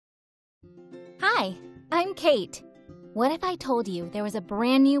Hi, I'm Kate. What if I told you there was a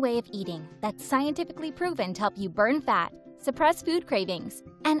brand new way of eating that's scientifically proven to help you burn fat, suppress food cravings,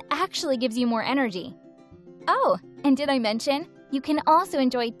 and actually gives you more energy? Oh, and did I mention? You can also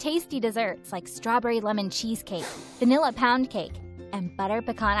enjoy tasty desserts like strawberry lemon cheesecake, vanilla pound cake, and butter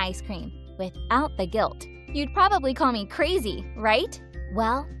pecan ice cream without the guilt. You'd probably call me crazy, right?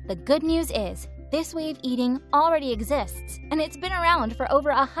 Well, the good news is this way of eating already exists, and it's been around for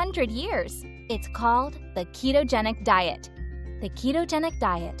over 100 years. It's called the ketogenic diet. The ketogenic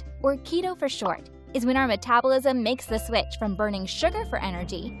diet, or keto for short, is when our metabolism makes the switch from burning sugar for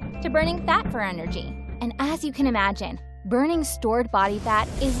energy to burning fat for energy. And as you can imagine, burning stored body fat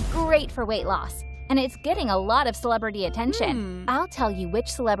is great for weight loss, and it's getting a lot of celebrity attention. I'll tell you which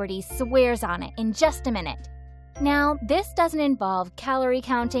celebrity swears on it in just a minute. Now, this doesn't involve calorie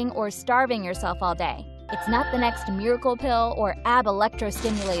counting or starving yourself all day. It's not the next miracle pill or ab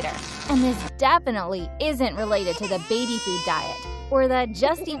electrostimulator. And this definitely isn't related to the baby food diet, or the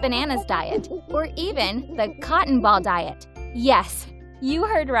just eat bananas diet, or even the cotton ball diet. Yes, you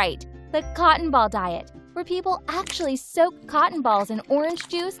heard right, the cotton ball diet, where people actually soak cotton balls in orange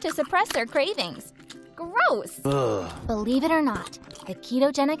juice to suppress their cravings. Gross! Believe it or not, the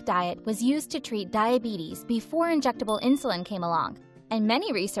ketogenic diet was used to treat diabetes before injectable insulin came along. And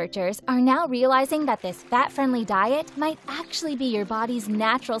many researchers are now realizing that this fat-friendly diet might actually be your body's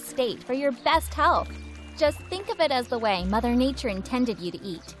natural state for your best health. Just think of it as the way Mother Nature intended you to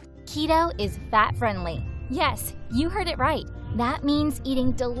eat. Keto is fat-friendly. Yes, you heard it right. That means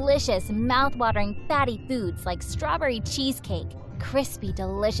eating delicious, mouth-watering fatty foods like strawberry cheesecake, crispy,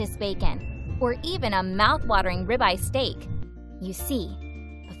 delicious bacon, or even a mouth-watering ribeye steak. You see,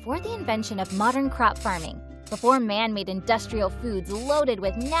 before the invention of modern crop farming, before man-made industrial foods loaded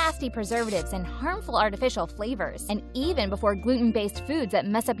with nasty preservatives and harmful artificial flavors, and even before gluten-based foods that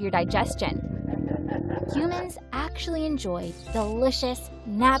mess up your digestion, humans actually enjoyed delicious,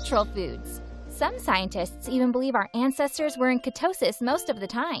 natural foods. Some scientists even believe our ancestors were in ketosis most of the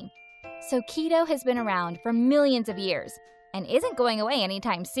time. So keto has been around for millions of years and isn't going away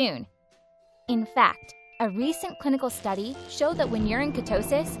anytime soon. In fact, a recent clinical study showed that when you're in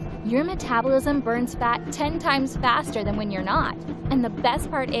ketosis, your metabolism burns fat 10 times faster than when you're not. And the best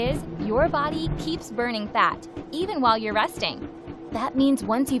part is, your body keeps burning fat, even while you're resting. That means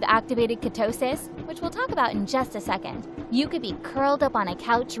once you've activated ketosis, which we'll talk about in just a second, you could be curled up on a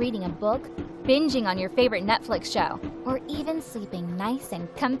couch reading a book, binging on your favorite Netflix show, or even sleeping nice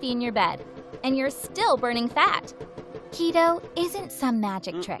and comfy in your bed. And you're still burning fat. Keto isn't some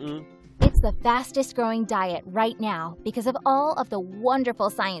magic trick. It's the fastest growing diet right now because of all of the wonderful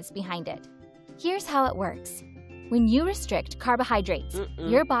science behind it. Here's how it works. When you restrict carbohydrates,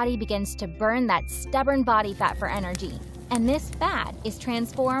 your body begins to burn that stubborn body fat for energy. And this fat is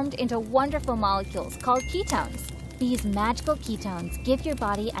transformed into wonderful molecules called ketones. These magical ketones give your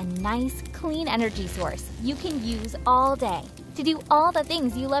body a nice, clean energy source you can use all day to do all the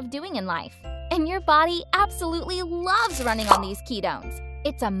things you love doing in life. And your body absolutely loves running on these ketones.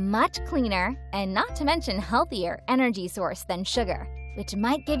 It's a much cleaner, and not to mention healthier, energy source than sugar, which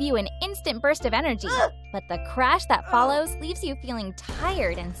might give you an instant burst of energy, but the crash that follows leaves you feeling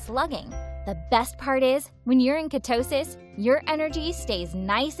tired and slugging. The best part is, when you're in ketosis, your energy stays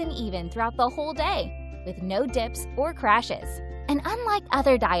nice and even throughout the whole day, with no dips or crashes. And unlike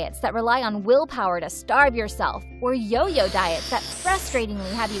other diets that rely on willpower to starve yourself, or yo-yo diets that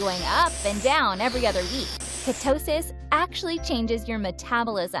frustratingly have you going up and down every other week, ketosis actually changes your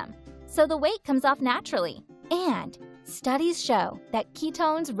metabolism, so the weight comes off naturally. And studies show that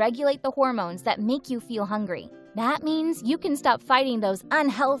ketones regulate the hormones that make you feel hungry. That means you can stop fighting those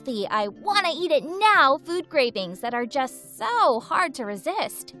unhealthy, I wanna eat it now food cravings that are just so hard to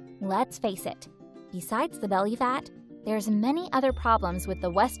resist. Let's face it, besides the belly fat, there's many other problems with the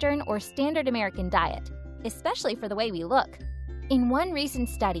Western or standard American diet, especially for the way we look. In one recent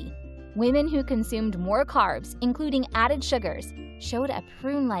study, women who consumed more carbs, including added sugars, showed a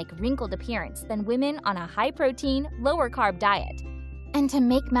prune-like wrinkled appearance than women on a high-protein, lower-carb diet. And to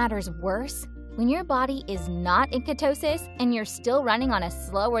make matters worse, when your body is not in ketosis and you're still running on a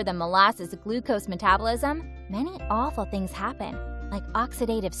slower-than-molasses glucose metabolism, many awful things happen, like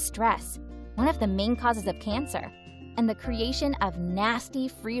oxidative stress, one of the main causes of cancer, and the creation of nasty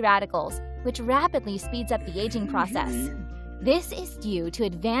free radicals, which rapidly speeds up the aging process. This is due to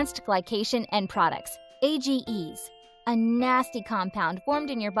advanced glycation end products, AGEs, a nasty compound formed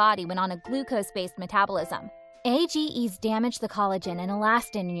in your body when on a glucose-based metabolism. AGEs damage the collagen and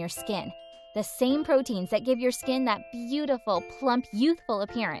elastin in your skin, the same proteins that give your skin that beautiful, plump, youthful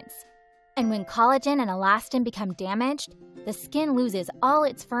appearance. And when collagen and elastin become damaged, the skin loses all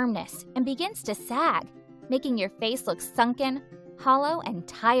its firmness and begins to sag, making your face look sunken, hollow, and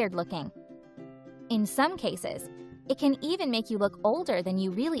tired looking. In some cases, it can even make you look older than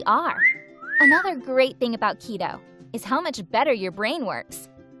you really are. Another great thing about keto is how much better your brain works.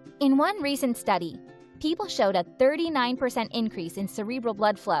 In one recent study, people showed a 39% increase in cerebral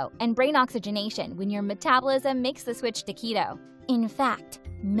blood flow and brain oxygenation when your metabolism makes the switch to keto. In fact,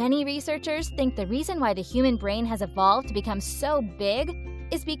 many researchers think the reason why the human brain has evolved to become so big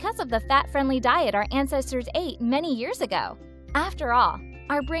is because of the fat-friendly diet our ancestors ate many years ago. After all,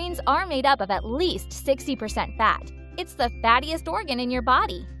 our brains are made up of at least 60% fat. It's the fattiest organ in your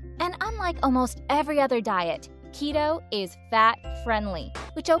body. And unlike almost every other diet, keto is fat-friendly,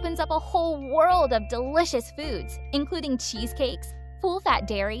 which opens up a whole world of delicious foods, including cheesecakes, full-fat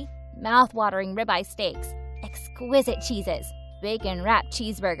dairy, mouth-watering ribeye steaks, exquisite cheeses, bacon-wrapped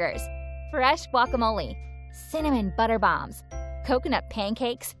cheeseburgers, fresh guacamole, cinnamon butter bombs, coconut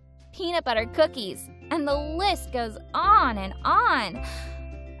pancakes, peanut butter cookies, and the list goes on and on.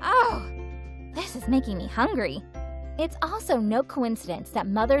 Oh, this is making me hungry. It's also no coincidence that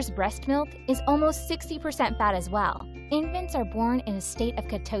mother's breast milk is almost 60% fat as well. Infants are born in a state of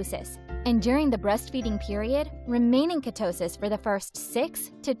ketosis, and during the breastfeeding period, remain in ketosis for the first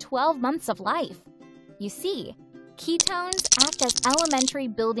 6 to 12 months of life. You see, ketones act as elementary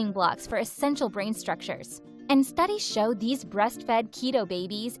building blocks for essential brain structures. And studies show these breastfed keto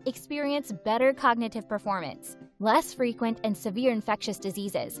babies experience better cognitive performance, less frequent and severe infectious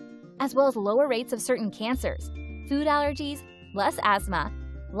diseases, as well as lower rates of certain cancers, food allergies, less asthma,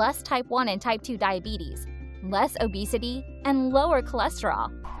 less type 1 and type 2 diabetes, less obesity, and lower cholesterol.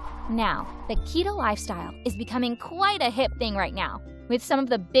 Now, the keto lifestyle is becoming quite a hip thing right now, with some of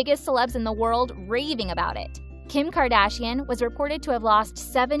the biggest celebs in the world raving about it. Kim Kardashian was reported to have lost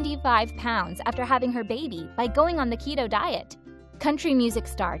 75 pounds after having her baby by going on the keto diet. Country music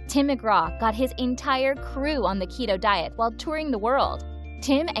star Tim McGraw got his entire crew on the keto diet while touring the world.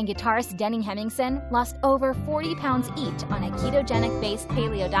 Tim and guitarist Denny Hemmingson lost over 40 pounds each on a ketogenic-based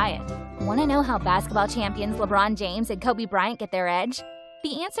paleo diet. Want to know how basketball champions LeBron James and Kobe Bryant get their edge?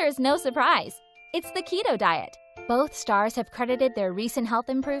 The answer is no surprise. It's the keto diet. Both stars have credited their recent health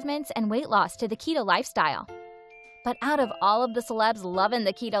improvements and weight loss to the keto lifestyle. But out of all of the celebs loving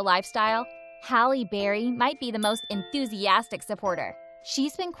the keto lifestyle, Halle Berry might be the most enthusiastic supporter.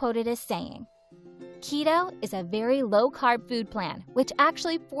 She's been quoted as saying, "Keto is a very low-carb food plan, which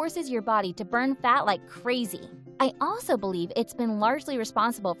actually forces your body to burn fat like crazy. I also believe it's been largely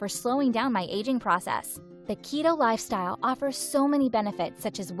responsible for slowing down my aging process. The keto lifestyle offers so many benefits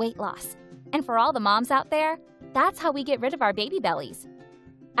such as weight loss. And for all the moms out there, that's how we get rid of our baby bellies.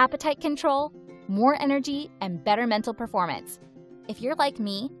 Appetite control, more energy, and better mental performance. If you're like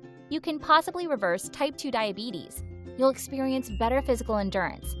me, you can possibly reverse type 2 diabetes. You'll experience better physical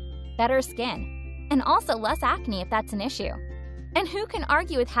endurance, better skin, and also less acne if that's an issue." And who can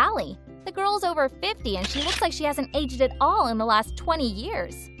argue with Halle? The girl's over 50 and she looks like she hasn't aged at all in the last 20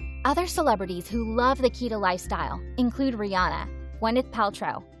 years. Other celebrities who love the keto lifestyle include Rihanna, Gwyneth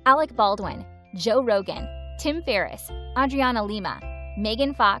Paltrow, Alec Baldwin, Joe Rogan, Tim Ferriss, Adriana Lima,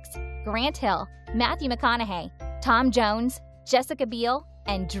 Megan Fox, Grant Hill, Matthew McConaughey, Tom Jones, Jessica Biel,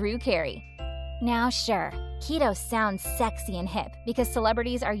 and Drew Carey. Now sure, keto sounds sexy and hip because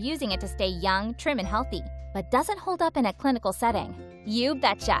celebrities are using it to stay young, trim, and healthy, but does it hold up in a clinical setting? You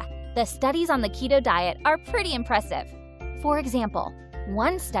betcha! The studies on the keto diet are pretty impressive. For example,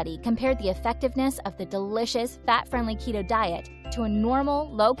 one study compared the effectiveness of the delicious, fat-friendly keto diet to a normal,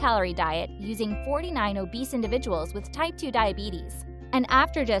 low-calorie diet using 49 obese individuals with type 2 diabetes. And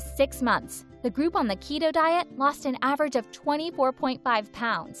after just 6 months, the group on the keto diet lost an average of 24.5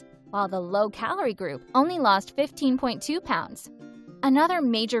 pounds, while the low-calorie group only lost 15.2 pounds. Another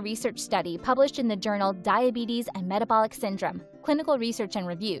major research study published in the journal Diabetes and Metabolic Syndrome, Clinical Research and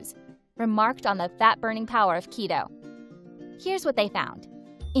Reviews, remarked on the fat-burning power of keto. Here's what they found.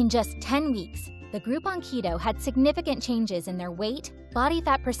 In just 10 weeks, the group on keto had significant changes in their weight, body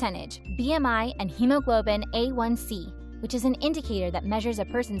fat percentage, BMI, and hemoglobin A1C, which is an indicator that measures a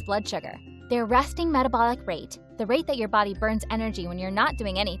person's blood sugar. Their resting metabolic rate, the rate that your body burns energy when you're not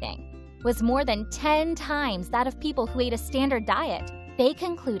doing anything, was more than 10 times that of people who ate a standard diet. They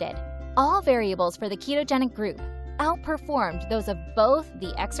concluded all variables for the ketogenic group outperformed those of both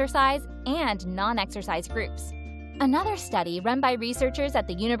the exercise and non-exercise groups. Another study run by researchers at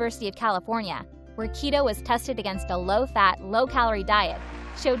the University of California, where keto was tested against a low-fat, low-calorie diet,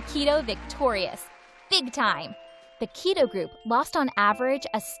 showed keto victorious. Big time! The keto group lost on average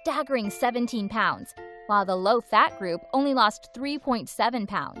a staggering 17 pounds, while the low-fat group only lost 3.7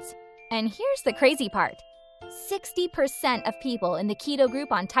 pounds. And here's the crazy part. 60% of people in the keto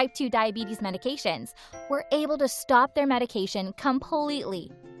group on type 2 diabetes medications were able to stop their medication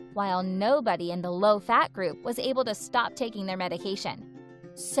completely, while nobody in the low-fat group was able to stop taking their medication.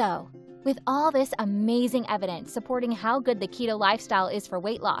 So, with all this amazing evidence supporting how good the keto lifestyle is for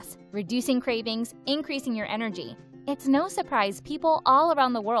weight loss, reducing cravings, increasing your energy, it's no surprise people all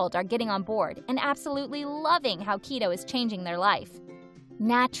around the world are getting on board and absolutely loving how keto is changing their life.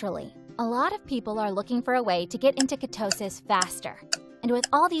 Naturally, a lot of people are looking for a way to get into ketosis faster. And with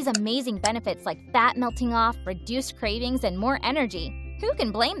all these amazing benefits like fat melting off, reduced cravings, and more energy, who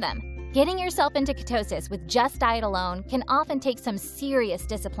can blame them? Getting yourself into ketosis with just diet alone can often take some serious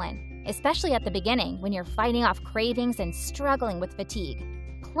discipline, especially at the beginning when you're fighting off cravings and struggling with fatigue.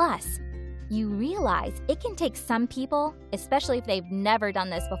 Plus, you realize it can take some people, especially if they've never done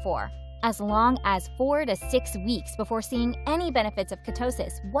this before, as long as 4 to 6 weeks before seeing any benefits of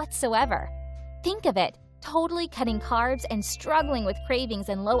ketosis whatsoever. Think of it, totally cutting carbs and struggling with cravings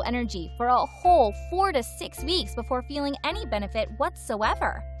and low energy for a whole 4 to 6 weeks before feeling any benefit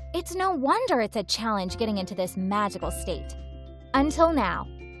whatsoever. It's no wonder it's a challenge getting into this magical state. Until now,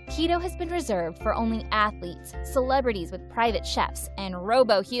 keto has been reserved for only athletes, celebrities with private chefs, and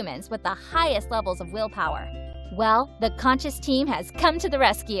robo-humans with the highest levels of willpower. Well, the Konscious team has come to the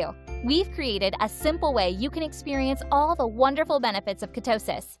rescue. We've created a simple way you can experience all the wonderful benefits of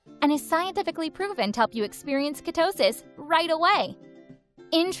ketosis, and is scientifically proven to help you experience ketosis right away.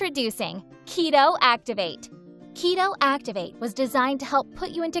 Introducing Keto Activate. Keto Activate was designed to help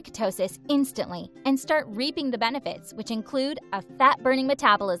put you into ketosis instantly and start reaping the benefits, which include a fat-burning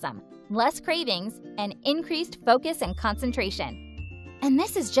metabolism, less cravings, and increased focus and concentration. And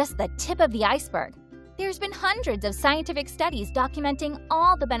this is just the tip of the iceberg. There's been hundreds of scientific studies documenting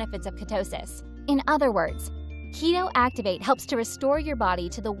all the benefits of ketosis. In other words, Keto Activate helps to restore your body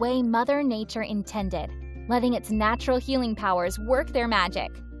to the way Mother Nature intended, letting its natural healing powers work their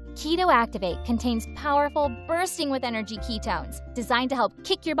magic. Keto Activate contains powerful, bursting with energy ketones designed to help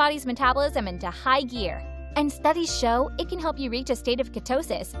kick your body's metabolism into high gear. And studies show it can help you reach a state of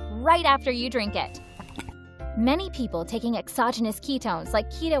ketosis right after you drink it. Many people taking exogenous ketones like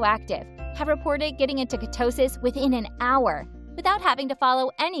Keto Active have reported getting into ketosis within an hour without having to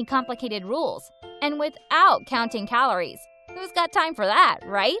follow any complicated rules and without counting calories. Who's got time for that,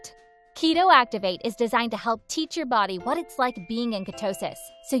 right? Keto Activate is designed to help teach your body what it's like being in ketosis,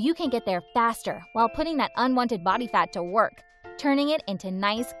 so you can get there faster while putting that unwanted body fat to work, turning it into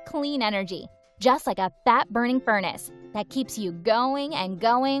nice, clean energy, just like a fat-burning furnace that keeps you going and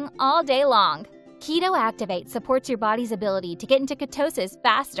going all day long. Keto Activate supports your body's ability to get into ketosis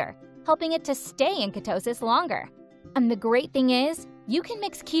faster, helping it to stay in ketosis longer. And the great thing is, you can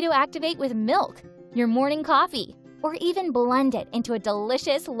mix Keto Activate with milk, your morning coffee, or even blend it into a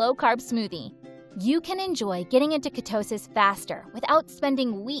delicious low-carb smoothie. You can enjoy getting into ketosis faster without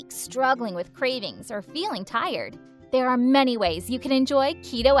spending weeks struggling with cravings or feeling tired. There are many ways you can enjoy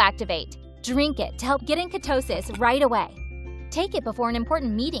Keto Activate. Drink it to help get in ketosis right away. Take it before an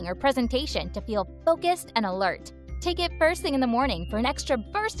important meeting or presentation to feel focused and alert. Take it first thing in the morning for an extra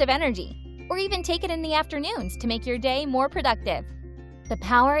burst of energy, or even take it in the afternoons to make your day more productive. The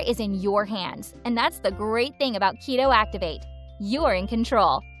power is in your hands, and that's the great thing about Keto Activate. You're in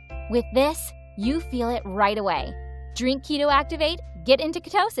control. With this, you feel it right away. Drink Keto Activate, get into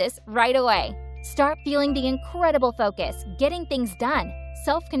ketosis right away. Start feeling the incredible focus, getting things done,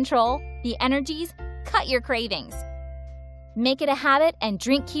 self-control, the energies, cut your cravings. Make it a habit and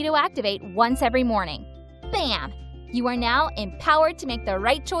drink Keto Activate once every morning. Bam! You are now empowered to make the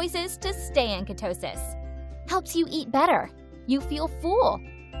right choices to stay in ketosis. Helps you eat better. You feel full.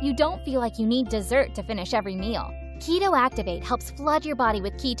 You don't feel like you need dessert to finish every meal. Keto Activate helps flood your body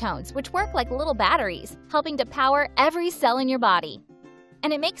with ketones, which work like little batteries, helping to power every cell in your body.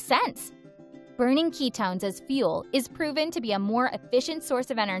 And it makes sense. Burning ketones as fuel is proven to be a more efficient source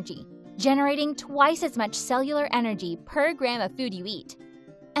of energy, generating twice as much cellular energy per gram of food you eat.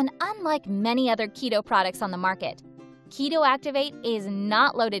 And unlike many other keto products on the market, Keto Activate is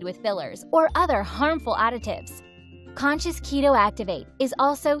not loaded with fillers or other harmful additives. Conscious Keto Activate is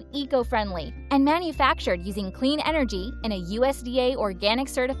also eco-friendly and manufactured using clean energy in a USDA organic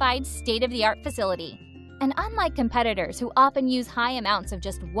certified state-of-the-art facility. And unlike competitors who often use high amounts of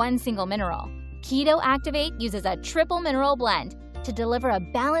just one single mineral, Keto Activate uses a triple mineral blend to deliver a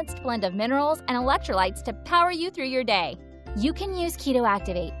balanced blend of minerals and electrolytes to power you through your day. You can use Keto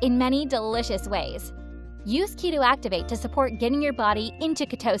Activate in many delicious ways. Use Keto Activate to support getting your body into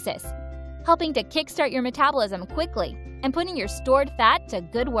ketosis, helping to kickstart your metabolism quickly and putting your stored fat to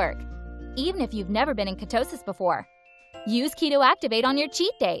good work, even if you've never been in ketosis before. Use Keto Activate on your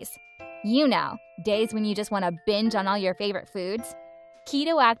cheat days. You know, days when you just want to binge on all your favorite foods?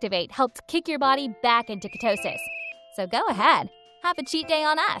 Keto Activate helps kick your body back into ketosis. So go ahead, have a cheat day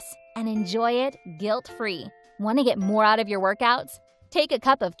on us and enjoy it guilt-free. Want to get more out of your workouts? Take a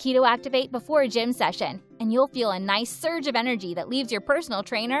cup of Keto Activate before a gym session, and you'll feel a nice surge of energy that leaves your personal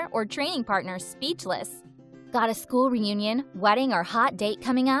trainer or training partner speechless. Got a school reunion, wedding, or hot date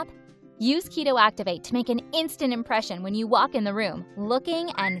coming up? Use Keto Activate to make an instant impression when you walk in the room, looking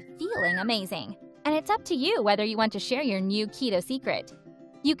and feeling amazing. And it's up to you whether you want to share your new keto secret.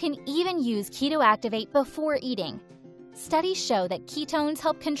 You can even use Keto Activate before eating. Studies show that ketones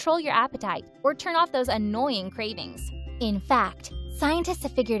help control your appetite or turn off those annoying cravings. In fact, scientists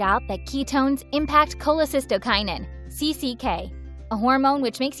have figured out that ketones impact cholecystokinin, CCK, a hormone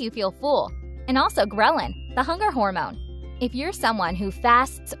which makes you feel full, and also ghrelin, the hunger hormone. If you're someone who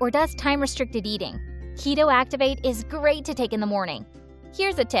fasts or does time-restricted eating, Keto Activate is great to take in the morning.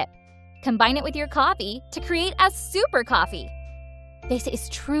 Here's a tip. Combine it with your coffee to create a super coffee. This is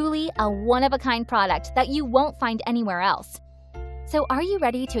truly a one-of-a-kind product that you won't find anywhere else. So are you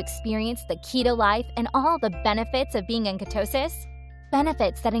ready to experience the keto life and all the benefits of being in ketosis?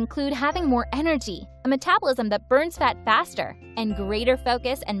 Benefits that include having more energy, a metabolism that burns fat faster, and greater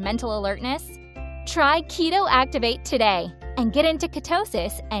focus and mental alertness? Try Keto Activate today and get into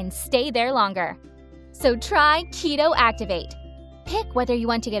ketosis and stay there longer. So try Keto Activate. Pick whether you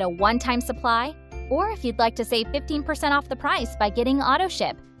want to get a one-time supply or if you'd like to save 15% off the price by getting auto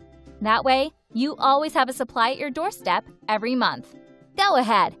ship. That way, you always have a supply at your doorstep every month. Go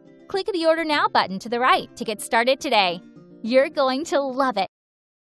ahead, click the Order Now button to the right to get started today. You're going to love it.